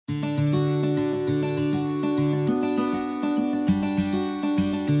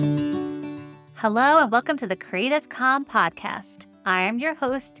Hello and welcome to the Creative Calm Podcast. I am your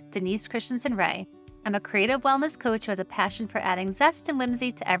host, Denise Christensen Ray. I'm a creative wellness coach who has a passion for adding zest and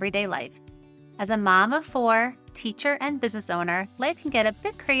whimsy to everyday life. As a mom of four, teacher, and business owner, life can get a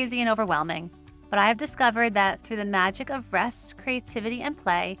bit crazy and overwhelming. But I have discovered that through the magic of rest, creativity, and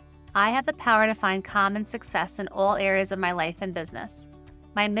play, I have the power to find calm and success in all areas of my life and business.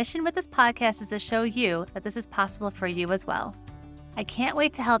 My mission with this podcast is to show you that this is possible for you as well. I can't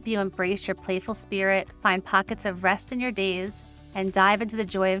wait to help you embrace your playful spirit, find pockets of rest in your days, and dive into the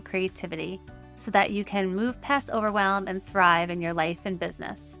joy of creativity so that you can move past overwhelm and thrive in your life and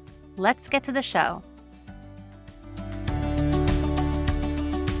business. Let's get to the show.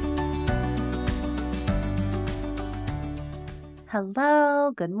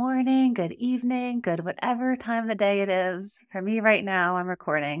 Hello, good morning, good evening, good whatever time of the day it is. For me right now, I'm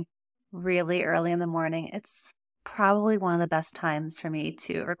recording really early in the morning. It's probably one of the best times for me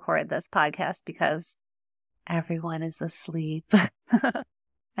to record this podcast because everyone is asleep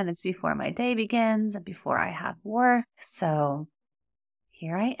and it's before my day begins and before I have work. So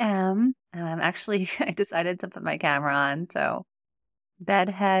here I am. I decided to put my camera on, so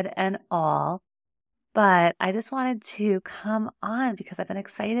bedhead and all. But I just wanted to come on because I've been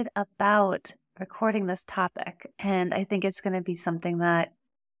excited about recording this topic. And I think it's going to be something that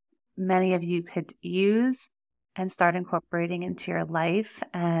many of you could use and start incorporating into your life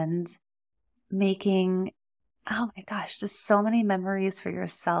and making, oh my gosh, just so many memories for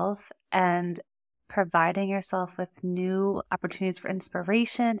yourself and providing yourself with new opportunities for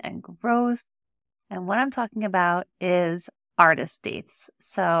inspiration and growth. And what I'm talking about is artist dates.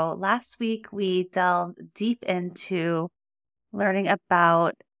 So last week we delved deep into learning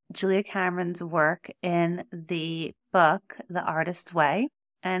about Julia Cameron's work in the book, The Artist Way.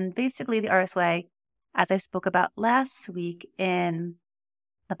 And basically The Artist Way, as I spoke about last week in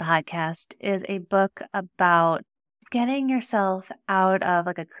the podcast, is a book about getting yourself out of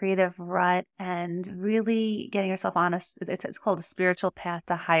like a creative rut and really getting yourself on it's called A Spiritual Path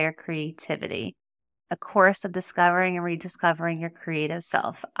to Higher Creativity, a course of discovering and rediscovering your creative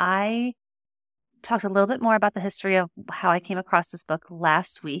self. I talked a little bit more about the history of how I came across this book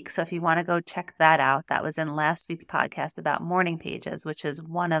last week. So if you want to go check that out, that was in last week's podcast about morning pages, which is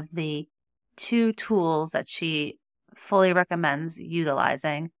one of the 2 tools that she fully recommends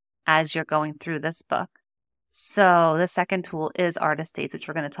utilizing as you're going through this book. So the second tool is artist dates, which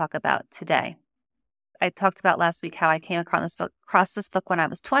we're going to talk about today. I talked about last week how I came across this book when I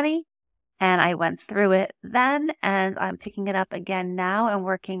was 20, and I went through it then, and I'm picking it up again now and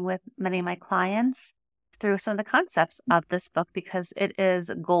working with many of my clients through some of the concepts of this book because it is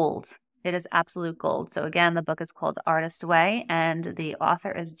gold. It is absolute gold. So again, the book is called The Artist Way, and the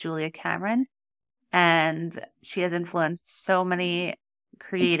author is Julia Cameron. And she has influenced so many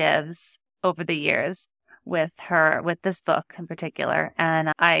creatives over the years with this book in particular.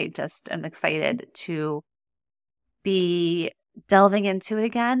 And I just am excited to be delving into it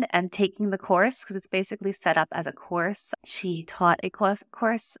again and taking the course because it's basically set up as a course. She taught a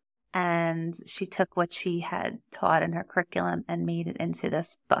course and she took what she had taught in her curriculum and made it into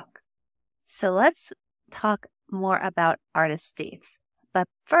this book. So let's talk more about artist dates. But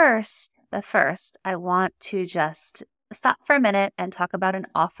first, I want to just stop for a minute and talk about an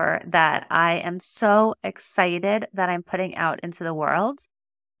offer that I am so excited that I'm putting out into the world.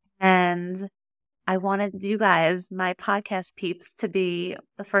 And I wanted you guys, my podcast peeps, to be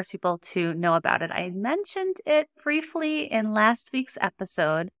the first people to know about it. I mentioned it briefly in last week's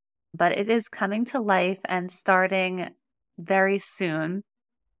episode, but it is coming to life and starting very soon,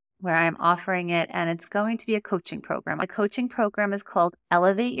 where I'm offering it, and it's going to be a coaching program. The coaching program is called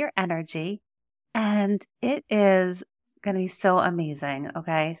Elevate Your Energy, and it is going to be so amazing,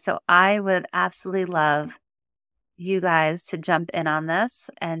 okay? So I would absolutely love you guys to jump in on this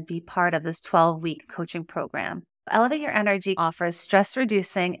and be part of this 12-week coaching program. Elevate Your Energy offers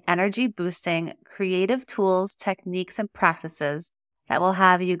stress-reducing, energy-boosting, creative tools, techniques, and practices that will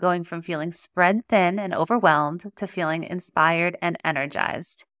have you going from feeling spread thin and overwhelmed to feeling inspired and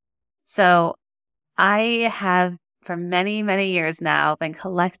energized. So I have for many, many years now been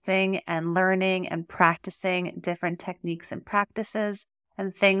collecting and learning and practicing different techniques and practices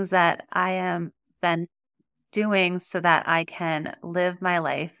and things that I am been doing so that I can live my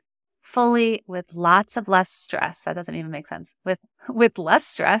life fully with lots of less stress. That doesn't even make sense. With less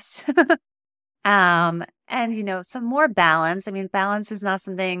stress. And some more balance. I mean, balance is not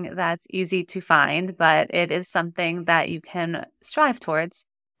something that's easy to find, but it is something that you can strive towards.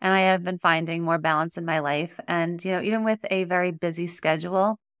 And I have been finding more balance in my life. And, even with a very busy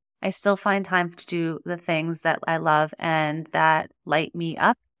schedule, I still find time to do the things that I love and that light me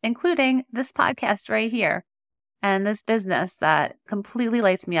up including this podcast right here and this business that completely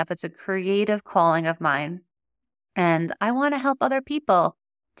lights me up. It's a creative calling of mine. And I want to help other people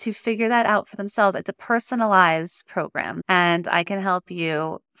to figure that out for themselves. It's a personalized program, and I can help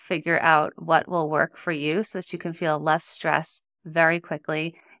you figure out what will work for you so that you can feel less stress very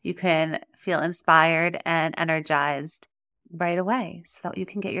quickly. You can feel inspired and energized right away so that you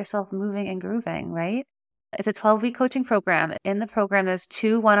can get yourself moving and grooving, right? It's a 12-week coaching program. In the program, there's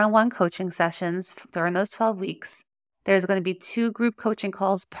 2 one-on-one coaching sessions during those 12 weeks. There's going to be 2 group coaching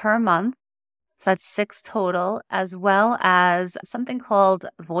calls per month. So that's 6 total, as well as something called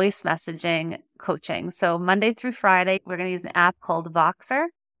voice messaging coaching. So Monday through Friday, we're going to use an app called Voxer.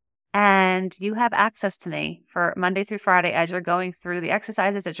 And you have access to me for Monday through Friday as you're going through the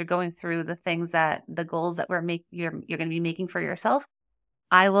exercises, as you're going through the goals that you're going to be making for yourself.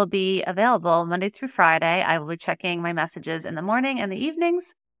 I will be available Monday through Friday. I will be checking my messages in the morning and the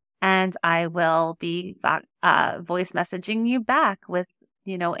evenings, and I will be voice messaging you back with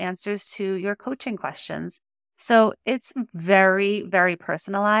answers to your coaching questions. So it's very, very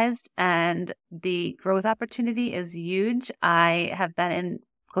personalized, and the growth opportunity is huge. I have been in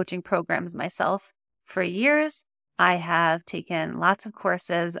coaching programs myself for years. I have taken lots of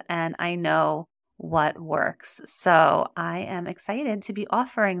courses, and I know what works. So I am excited to be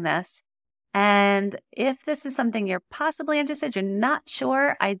offering this. And if this is something you're possibly interested, you're not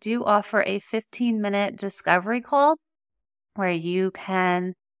sure, I do offer a 15-minute discovery call where you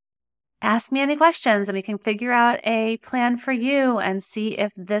can ask me any questions and we can figure out a plan for you and see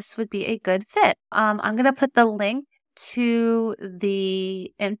if this would be a good fit. I'm going to put the link to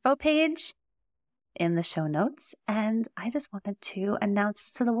the info page in the show notes. And I just wanted to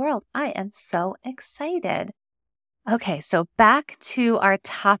announce to the world, I am so excited. Okay, so back to our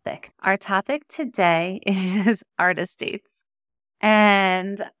topic. Our topic today is artist dates.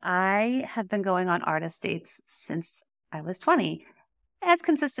 And I have been going on artist dates since I was 20, as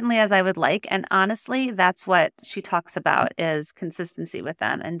consistently as I would like. And honestly, that's what she talks about, is consistency with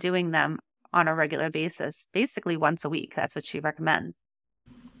them and doing them on a regular basis, basically once a week. That's what she recommends.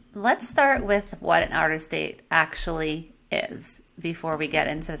 Let's start with what an artist date actually is before we get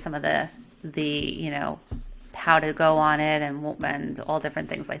into some of the how to go on it and all different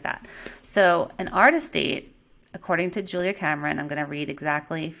things like that. So an artist date, according to Julia Cameron, I'm going to read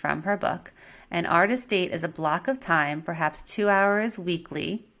exactly from her book. An artist date is a block of time, perhaps 2 hours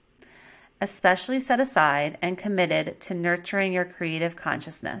weekly, especially set aside and committed to nurturing your creative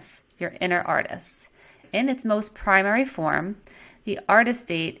consciousness, your inner artist. In its most primary form, the artist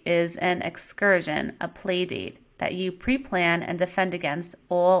date is an excursion, a play date that you pre-plan and defend against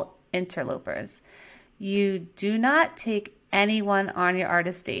all interlopers. You do not take anyone on your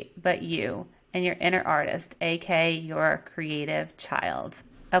artist date but you and your inner artist, aka your creative child.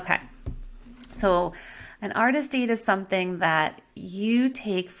 Okay, so an artist date is something that you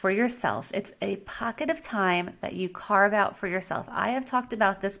take for yourself. It's a pocket of time that you carve out for yourself. I have talked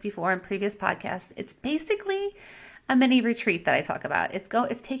about this before in previous podcasts. It's basically a mini retreat that I talk about.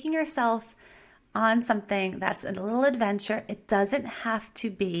 It's taking yourself on something that's a little adventure. It doesn't have to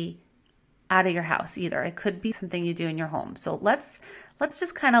be out of your house either. It could be something you do in your home. So let's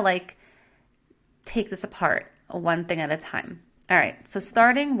just kind of like take this apart one thing at a time. All right. So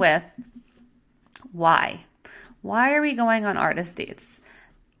starting with why. Why are we going on artist dates?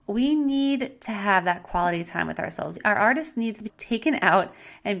 We need to have that quality time with ourselves. Our artist needs to be taken out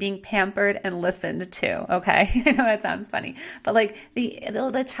and being pampered and listened to. Okay. I know that sounds funny, but like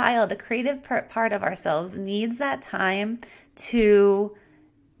the child, the creative part of ourselves needs that time to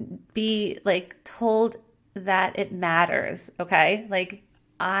be like told that it matters. Okay. Like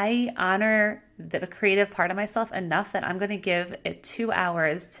I honor the creative part of myself enough that I'm going to give it 2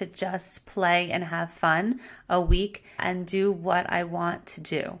 hours to just play and have fun a week and do what I want to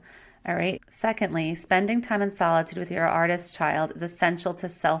do. All right. Secondly, spending time in solitude with your artist child is essential to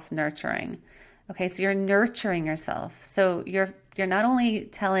self-nurturing. Okay. So you're nurturing yourself. So you're not only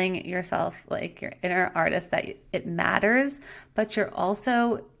telling yourself, like your inner artist, that it matters, but you're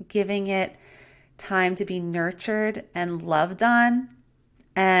also giving it time to be nurtured and loved on.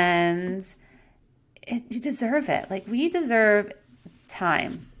 And you deserve it. Like we deserve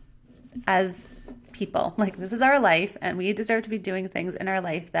time as people. Like this is our life, and we deserve to be doing things in our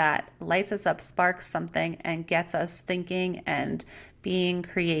life that lights us up, sparks something, and gets us thinking and being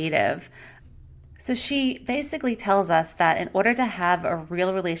creative. So she basically tells us that in order to have a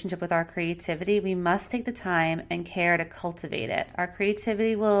real relationship with our creativity, we must take the time and care to cultivate it. Our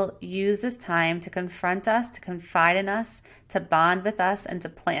creativity will use this time to confront us, to confide in us, to bond with us, and to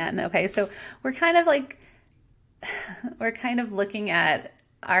plan. Okay, so we're kind of looking at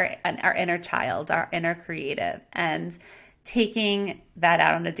our inner child, our inner creative, and taking that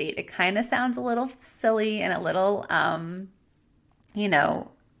out on a date. It kind of sounds a little silly and a little, you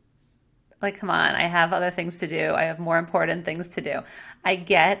know, like, come on, I have other things to do. I have more important things to do. I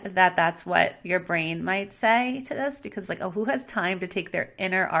get that that's what your brain might say to this because, like, oh, who has time to take their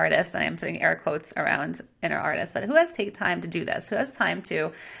inner artist? And I'm putting air quotes around inner artist, but who has take time to do this? Who has time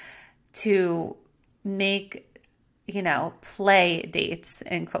to make, play dates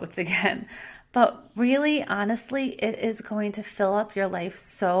in quotes again? But really, honestly, it is going to fill up your life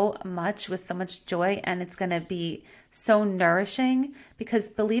so much with so much joy, and it's going to be so nourishing because,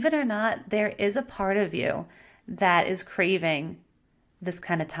 believe it or not, there is a part of you that is craving this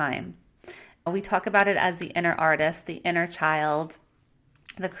kind of time. We talk about it as the inner artist, the inner child,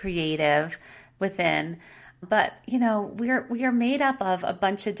 the creative within. But, we are made up of a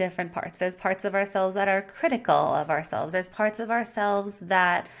bunch of different parts. There's parts of ourselves that are critical of ourselves. There's parts of ourselves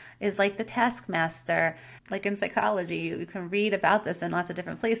that is like the taskmaster. Like in psychology, you can read about this in lots of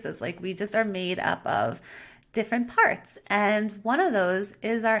different places. Like we just are made up of different parts. And one of those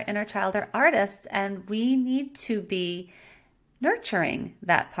is our inner child or artist. And we need to be nurturing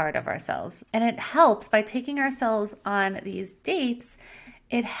that part of ourselves. And it helps by taking ourselves on these dates.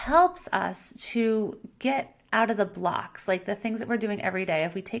 It helps us to get out of the blocks, like the things that we're doing every day.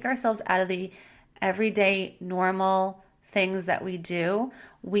 If we take ourselves out of the everyday normal things that we do,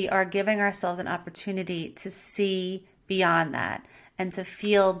 we are giving ourselves an opportunity to see beyond that and to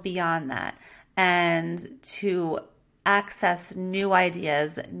feel beyond that and to access new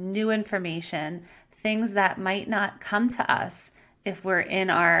ideas, new information, things that might not come to us if we're in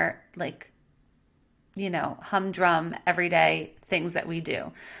our humdrum everyday things that we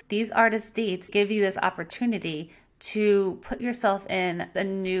do. These artist dates give you this opportunity to put yourself in a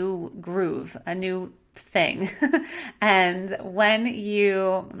new groove, a new thing. And when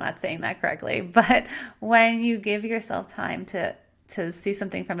I'm not saying that correctly, but when you give yourself time to see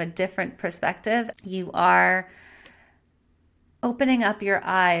something from a different perspective, you are opening up your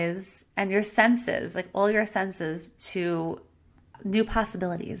eyes and your senses, like all your senses, to new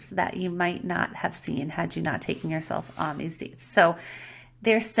possibilities that you might not have seen had you not taken yourself on these dates. So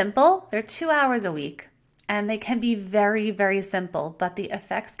they're simple. They're 2 hours a week, and they can be very, very simple, but the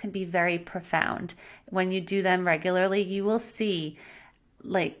effects can be very profound. When you do them regularly, you will see,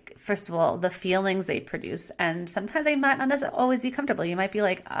 first of all, the feelings they produce. And sometimes they might not necessarily always be comfortable. You might be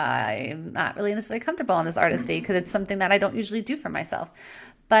like, I'm not really necessarily comfortable on this artist date because it's something that I don't usually do for myself.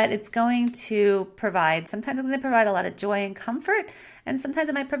 But it's going to sometimes it's going to provide a lot of joy and comfort, and sometimes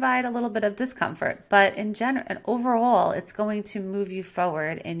it might provide a little bit of discomfort. But in general and overall, it's going to move you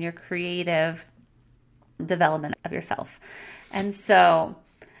forward in your creative development of yourself. And so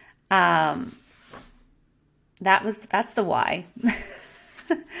that's the why.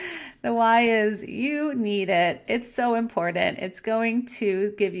 The why is you need it. It's so important. It's going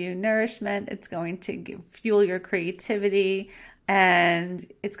to give you nourishment. It's going to fuel your creativity. And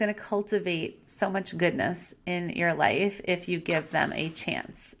it's going to cultivate so much goodness in your life if you give them a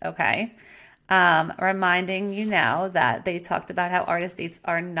chance, okay? Reminding you now that they talked about how artist dates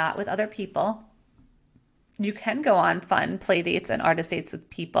are not with other people. You can go on fun play dates and artist dates with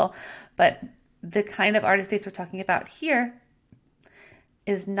people, but the kind of artist dates we're talking about here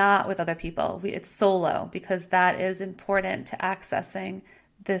is not with other people. It's solo, because that is important to accessing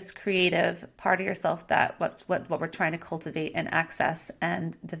this creative part of yourself that what we're trying to cultivate and access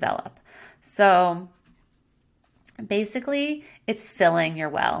and develop. So basically, it's filling your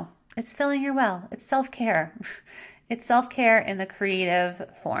well. It's filling your well. It's self-care. It's self-care in the creative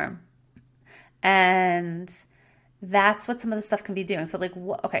form. And that's what some of the stuff can be doing. So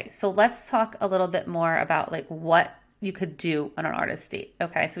so let's talk a little bit more about what you could do on an artist date.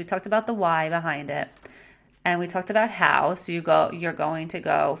 Okay, so we talked about the why behind it. And we talked about how. So you're going to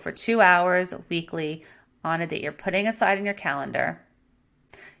go for 2 hours weekly on a date. You're putting aside in your calendar.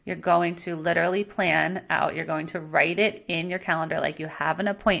 You're going to literally plan out. You're going to write it in your calendar like you have an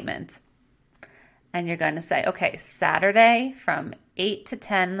appointment. And you're going to say, okay, Saturday from 8 to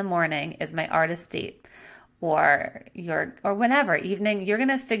 10 in the morning is my artist date. Or whenever evening, you're going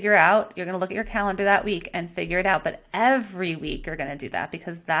to look at your calendar that week and figure it out. But every week you're going to do that,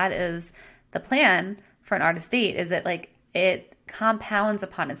 because that is the plan for an artist date, is that it compounds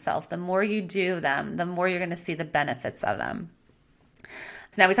upon itself. The more you do them, the more you're going to see the benefits of them.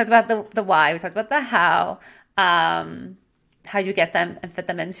 So now we talked about the why, we talked about the how you get them and fit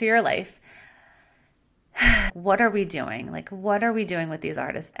them into your life. What are we doing? What are we doing with these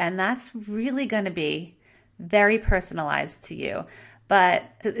artists? And that's really going to be very personalized to you. But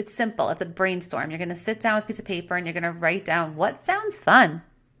it's simple. It's a brainstorm. You're going to sit down with a piece of paper and you're going to write down what sounds fun.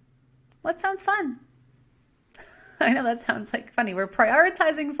 What sounds fun? I know that sounds like funny. We're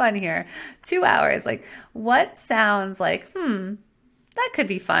prioritizing fun here. 2 hours. Like, what sounds like, that could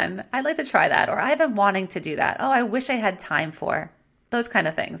be fun. I'd like to try that. Or I've been wanting to do that. Oh, I wish I had time for those kind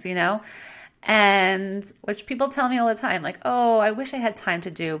of things, you know? And which people tell me all the time, like, oh, I wish I had time to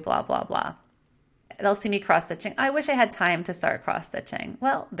do blah, blah, blah. They'll see me cross stitching. I wish I had time to start cross stitching.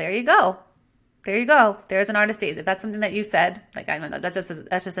 Well, there you go. There you go. There's an artist date. If that's something that you said, like, I don't know, that's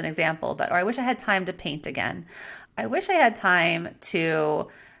just an example. But or I wish I had time to paint again. I wish I had time to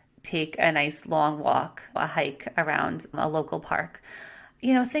take a nice long walk, a hike around a local park.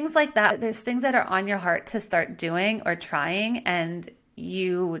 You know, things like that. There's things that are on your heart to start doing or trying, and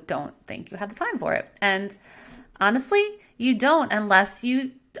you don't think you have the time for it. And honestly, you don't unless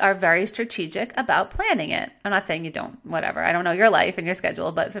you are very strategic about planning it. I'm not saying you don't, whatever. I don't know your life and your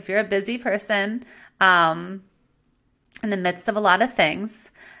schedule, but if you're a busy person in the midst of a lot of things,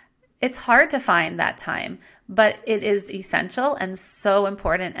 it's hard to find that time, but it is essential and so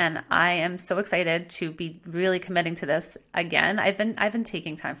important. And I am so excited to be really committing to this again. I've been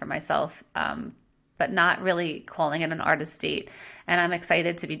taking time for myself, but not really calling it an artist date. And I'm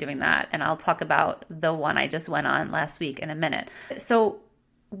excited to be doing that. And I'll talk about the one I just went on last week in a minute. So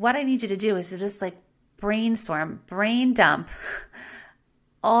what I need you to do is to just like brainstorm, brain dump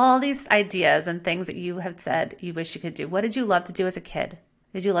all these ideas and things that you have said you wish you could do. What did you love to do as a kid?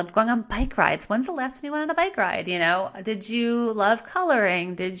 Did you love going on bike rides? When's the last time you went on a bike ride? You know, did you love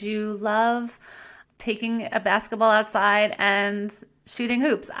coloring? Did you love taking a basketball outside and shooting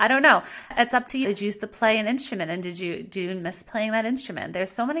hoops? I don't know. It's up to you. Did you used to play an instrument, and do you miss playing that instrument?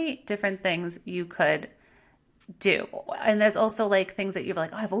 There's so many different things you could do. And there's also like things that you're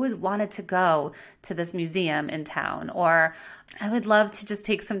like, oh, I've always wanted to go to this museum in town, or I would love to just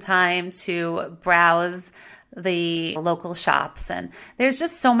take some time to browse the local shops. And there's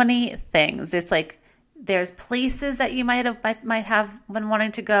just so many things. It's like there's places that you might have been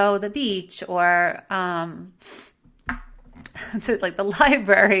wanting to go, the beach, or just like the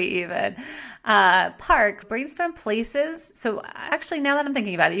library, even parks. Brainstorm places. So actually, now that I'm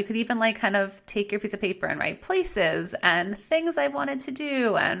thinking about it, you could even like kind of take your piece of paper and write places and things I wanted to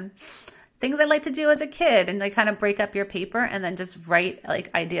do and things I like to do as a kid, and like kind of break up your paper and then just write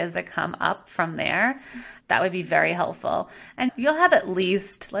like ideas that come up from there. That would be very helpful. And you'll have at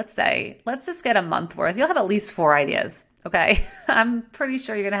least, let's just get a month worth. You'll have at least 4 ideas. Okay. I'm pretty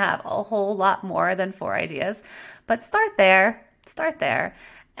sure you're going to have a whole lot more than 4 ideas, but start there.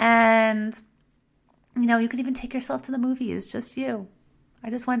 And, you know, you can even take yourself to the movies, just you. I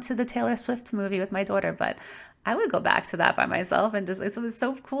just went to the Taylor Swift movie with my daughter, but I would go back to that by myself, and just it was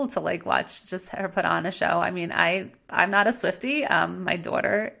so cool to like watch just her put on a show. I mean, I'm not a Swiftie. My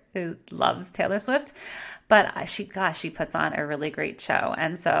daughter loves Taylor Swift, but she puts on a really great show.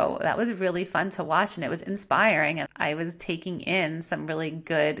 And so that was really fun to watch, and it was inspiring. And I was taking in some really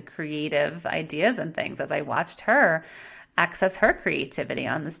good creative ideas and things as I watched her access her creativity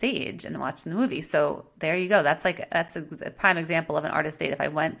on the stage and watching the movie. So there you go. That's a prime example of an artist date if I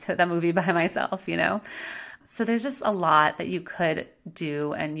went to the movie by myself, you know? So there's just a lot that you could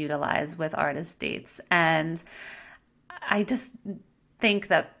do and utilize with artist dates. And I just think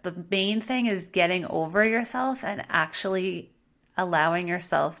that the main thing is getting over yourself and actually allowing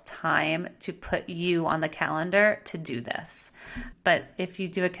yourself time to put you on the calendar to do this. But if you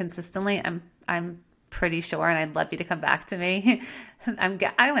do it consistently, I'm pretty sure, and I'd love you to come back to me, I'm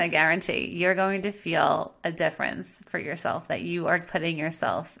going to guarantee you're going to feel a difference for yourself, that you are putting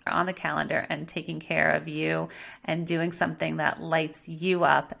yourself on the calendar and taking care of you and doing something that lights you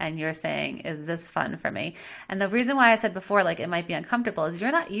up, and you're saying, is this fun for me? And the reason why I said before, like, it might be uncomfortable is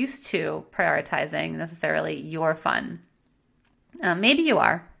you're not used to prioritizing necessarily your fun. Maybe you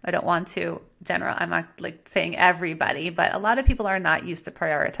are. I don't want to I'm not like saying everybody, but a lot of people are not used to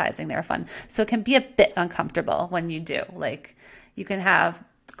prioritizing their fun. So it can be a bit uncomfortable when you do. Like, you can have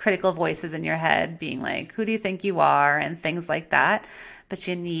critical voices in your head being like, who do you think you are? And things like that. But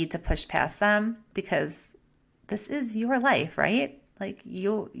you need to push past them, because this is your life, right? Like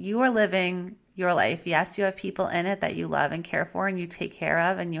you are living your life. Yes, you have people in it that you love and care for and you take care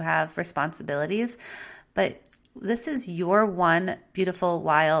of, and you have responsibilities, but this is your one beautiful,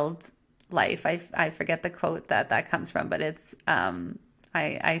 wild life. I forget the quote that comes from, but it's I'm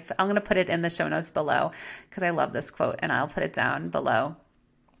going to put it in the show notes below because I love this quote, and I'll put it down below.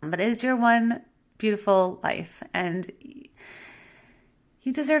 But it is your one beautiful life, and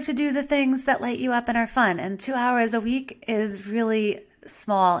you deserve to do the things that light you up and are fun. And 2 hours a week is really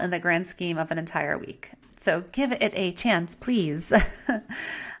small in the grand scheme of an entire week. So give it a chance, please. All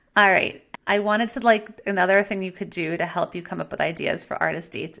right. I wanted to like another thing you could do to help you come up with ideas for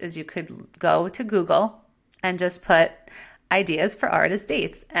artist dates is you could go to Google and just put ideas for artist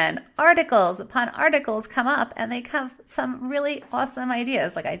dates, and articles upon articles come up and they have some really awesome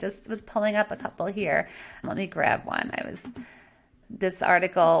ideas. Like I just was pulling up a couple here. Let me grab one. This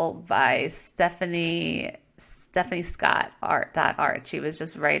article by Stephanie Scott art. She was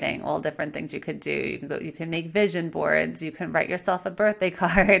just writing all different things you could do. You can make vision boards, you can write yourself a birthday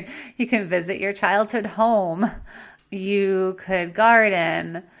card, you can visit your childhood home, you could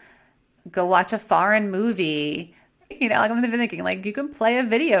garden, go watch a foreign movie. Like I've been thinking, like you can play a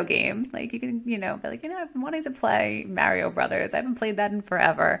video game. Like you can, be like, I've been wanting to play Mario Brothers. I haven't played that in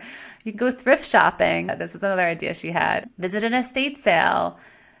forever. You can go thrift shopping. This is another idea she had. Visit an estate sale.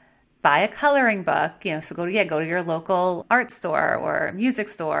 Buy a coloring book. So go to your local art store or music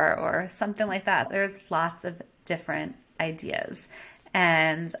store or something like that. There's lots of different ideas.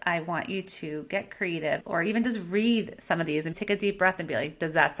 And I want you to get creative or even just read some of these and take a deep breath and be like,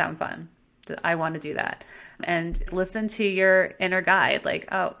 does that sound fun? I want to do that. And listen to your inner guide. Like,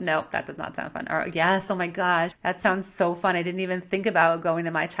 oh, no, that does not sound fun. Or yes, oh my gosh, that sounds so fun. I didn't even think about going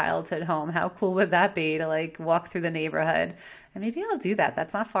to my childhood home. How cool would that be to like walk through the neighborhood? And maybe I'll do that.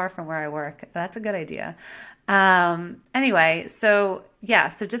 That's not far from where I work. That's a good idea. Anyway, so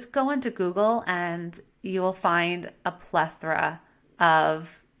just go into Google and you will find a plethora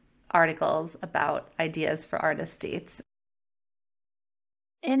of articles about ideas for artist dates.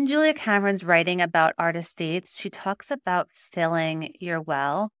 In Julia Cameron's writing about artist dates, she talks about filling your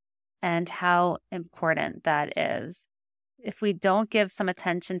well and how important that is. If we don't give some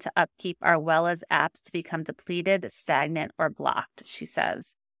attention to upkeep, our well is apt to become depleted, stagnant, or blocked, she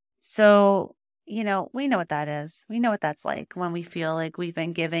says. So, we know what that is. We know what that's like when we feel like we've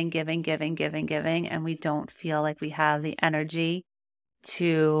been giving, and we don't feel like we have the energy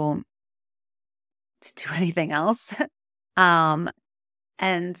to do anything else.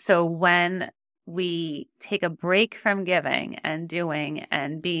 And so when we take a break from giving and doing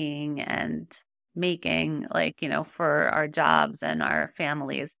and being and making, for our jobs and our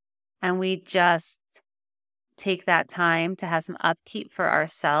families, and we just take that time to have some upkeep for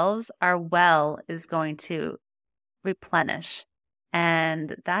ourselves, our well is going to replenish.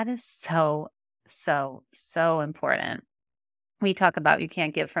 And that is so, so, so important. We talk about you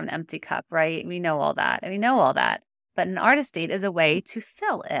can't give from an empty cup, right? We know all that. But an artist date is a way to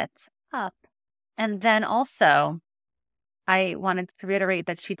fill it up. And then also, I wanted to reiterate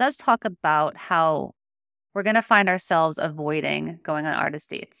that she does talk about how we're going to find ourselves avoiding going on artist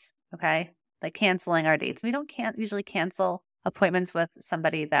dates, okay? Like canceling our dates. We don't usually cancel appointments with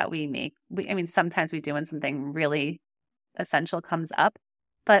somebody that we make. Sometimes we do when something really essential comes up.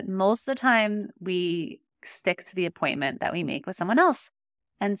 But most of the time, we stick to the appointment that we make with someone else.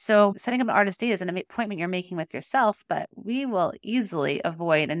 And so setting up an artist date is an appointment you're making with yourself, but we will easily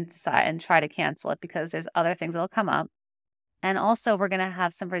avoid and decide and try to cancel it because there's other things that will come up. And also we're going to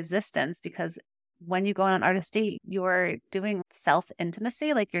have some resistance because when you go on an artist date, you're doing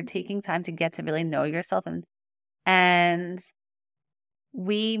self-intimacy, like you're taking time to get to really know yourself. And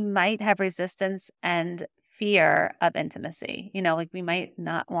we might have resistance and fear of intimacy. We might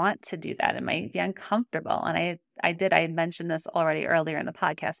not want to do that. It might be uncomfortable. And I mentioned this already earlier in the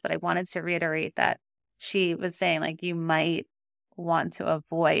podcast, but I wanted to reiterate that she was saying like you might want to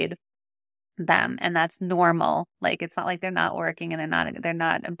avoid them, and that's normal. Like it's not like they're not working and they're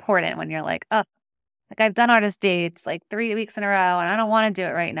not important when you're like, oh, like I've done artist dates like 3 weeks in a row and I don't want to do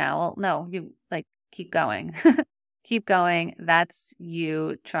it right now. Well, no, you like keep going. Keep going. That's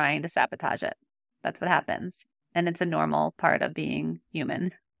you trying to sabotage it. That's what happens. And it's a normal part of being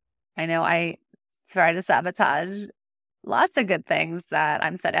human. I know I try to sabotage lots of good things that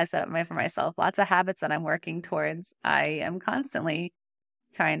I set up for myself, lots of habits that I'm working towards. I am constantly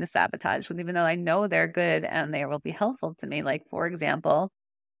trying to sabotage, even though I know they're good and they will be helpful to me. Like, for example,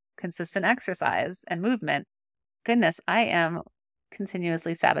 consistent exercise and movement. Goodness, I am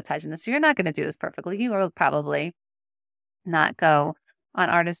continuously sabotaging this. So you're not going to do this perfectly. You will probably not go on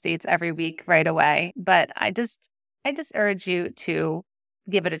artist dates every week right away. But I just urge you to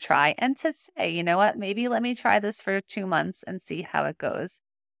give it a try and to say, you know what, maybe let me try this for 2 months and see how it goes.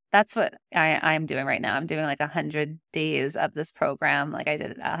 That's what I'm doing right now. I'm doing like 100 days of this program. Like I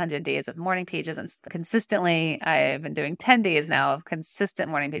did 100 days of morning pages and consistently I've been doing 10 days now of consistent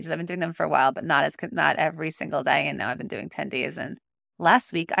morning pages. I've been doing them for a while, but not every single day. And now I've been doing 10 days. And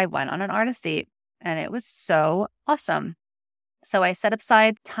last week I went on an artist date and it was so awesome. So I set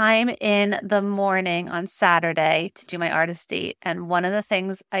aside time in the morning on Saturday to do my artist date. And one of the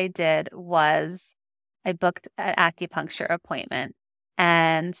things I did was I booked an acupuncture appointment.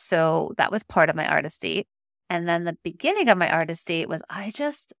 And so that was part of my artist date. And then the beginning of my artist date was I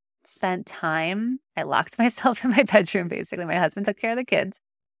just spent time. I locked myself in my bedroom, basically. My husband took care of the kids.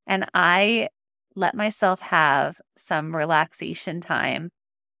 And I let myself have some relaxation time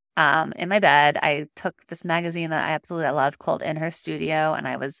in my bed. I took this magazine that I absolutely love called In Her Studio, and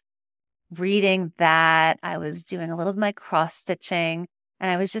I was reading that. I was doing a little bit of my cross stitching,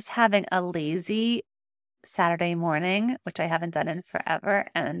 and I was just having a lazy Saturday morning, which I haven't done in forever.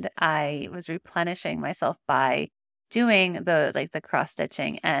 And I was replenishing myself by doing the cross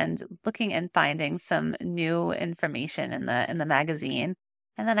stitching and looking and finding some new information in the magazine.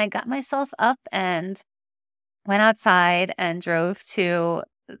 And then I got myself up and went outside and drove to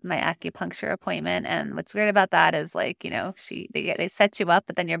my acupuncture appointment. And what's weird about that is they set you up,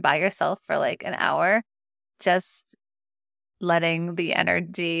 but then you're by yourself for like an hour, just letting the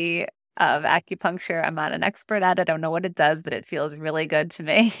energy of acupuncture. I'm not an expert at it. I don't know what it does, but it feels really good to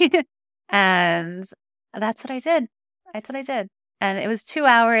me. And that's what I did. That's what I did. And it was 2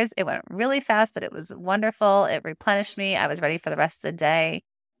 hours. It went really fast, but it was wonderful. It replenished me. I was ready for the rest of the day,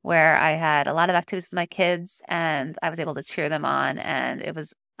 where I had a lot of activities with my kids and I was able to cheer them on, and it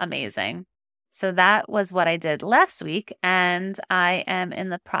was amazing. So that was what I did last week. And I am in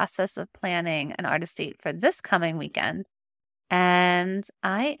the process of planning an artist date for this coming weekend. And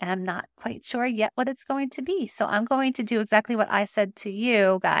I am not quite sure yet what it's going to be. So I'm going to do exactly what I said to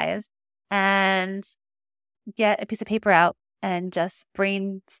you guys and get a piece of paper out and just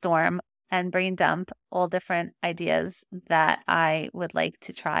brainstorm and brain dump all different ideas that I would like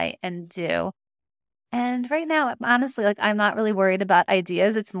to try and do. And right now, honestly, I'm not really worried about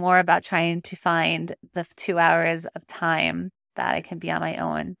ideas. It's more about trying to find the 2 hours of time that I can be on my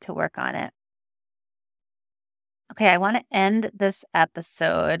own to work on it. Okay, I want to end this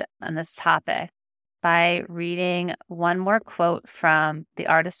episode on this topic by reading one more quote from The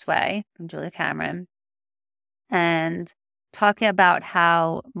Artist's Way from Julia Cameron and talking about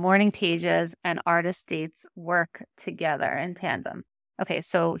how morning pages and artist dates work together in tandem. Okay,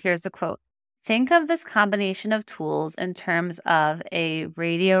 so here's the quote. Think of this combination of tools in terms of a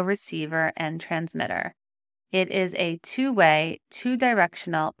radio receiver and transmitter. It is a two-way,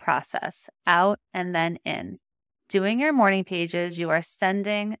 two-directional process, out and then in. Doing your morning pages, you are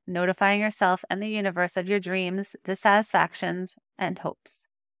sending, notifying yourself and the universe of your dreams, dissatisfactions, and hopes.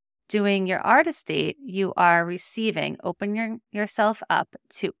 Doing your artist date, you are receiving, opening yourself up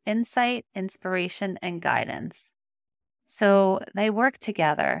to insight, inspiration, and guidance. So they work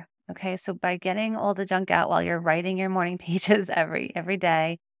together. Okay, so by getting all the junk out while you're writing your morning pages every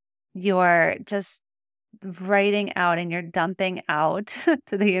day, you're just writing out and you're dumping out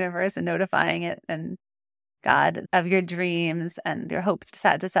to the universe and notifying it and God of your dreams and your hopes,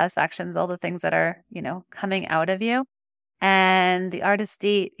 dissatisfactions, all the things that are, coming out of you. And the artist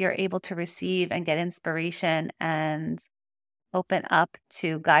date, you're able to receive and get inspiration and open up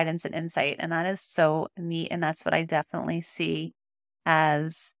to guidance and insight. And that is so neat. And that's what I definitely see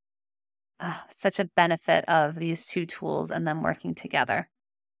as such a benefit of these two tools and them working together.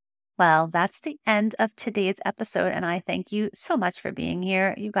 Well, that's the end of today's episode. And I thank you so much for being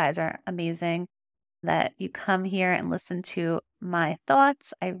here. You guys are amazing that you come here and listen to my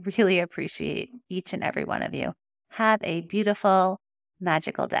thoughts. I really appreciate each and every one of you. Have a beautiful,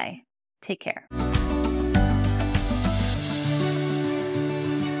 magical day. Take care.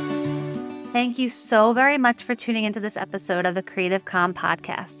 Thank you so very much for tuning into this episode of the Creative Calm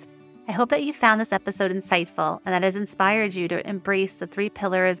Podcast. I hope that you found this episode insightful and that it has inspired you to embrace the 3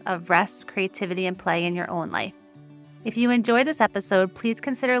 pillars of rest, creativity, and play in your own life. If you enjoyed this episode, please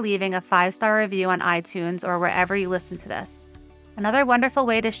consider leaving a 5-star review on iTunes or wherever you listen to this. Another wonderful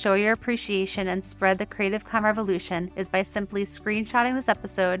way to show your appreciation and spread the Creative Calm revolution is by simply screenshotting this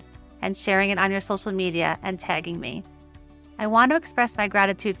episode and sharing it on your social media and tagging me. I want to express my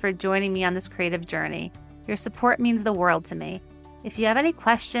gratitude for joining me on this creative journey. Your support means the world to me. If you have any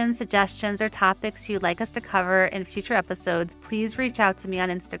questions, suggestions, or topics you'd like us to cover in future episodes, please reach out to me on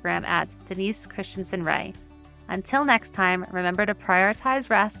Instagram at Denise Christensen Ray. Until next time, remember to prioritize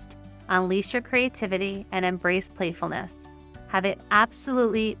rest, unleash your creativity, and embrace playfulness. Have an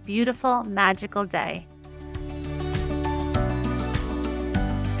absolutely beautiful, magical day.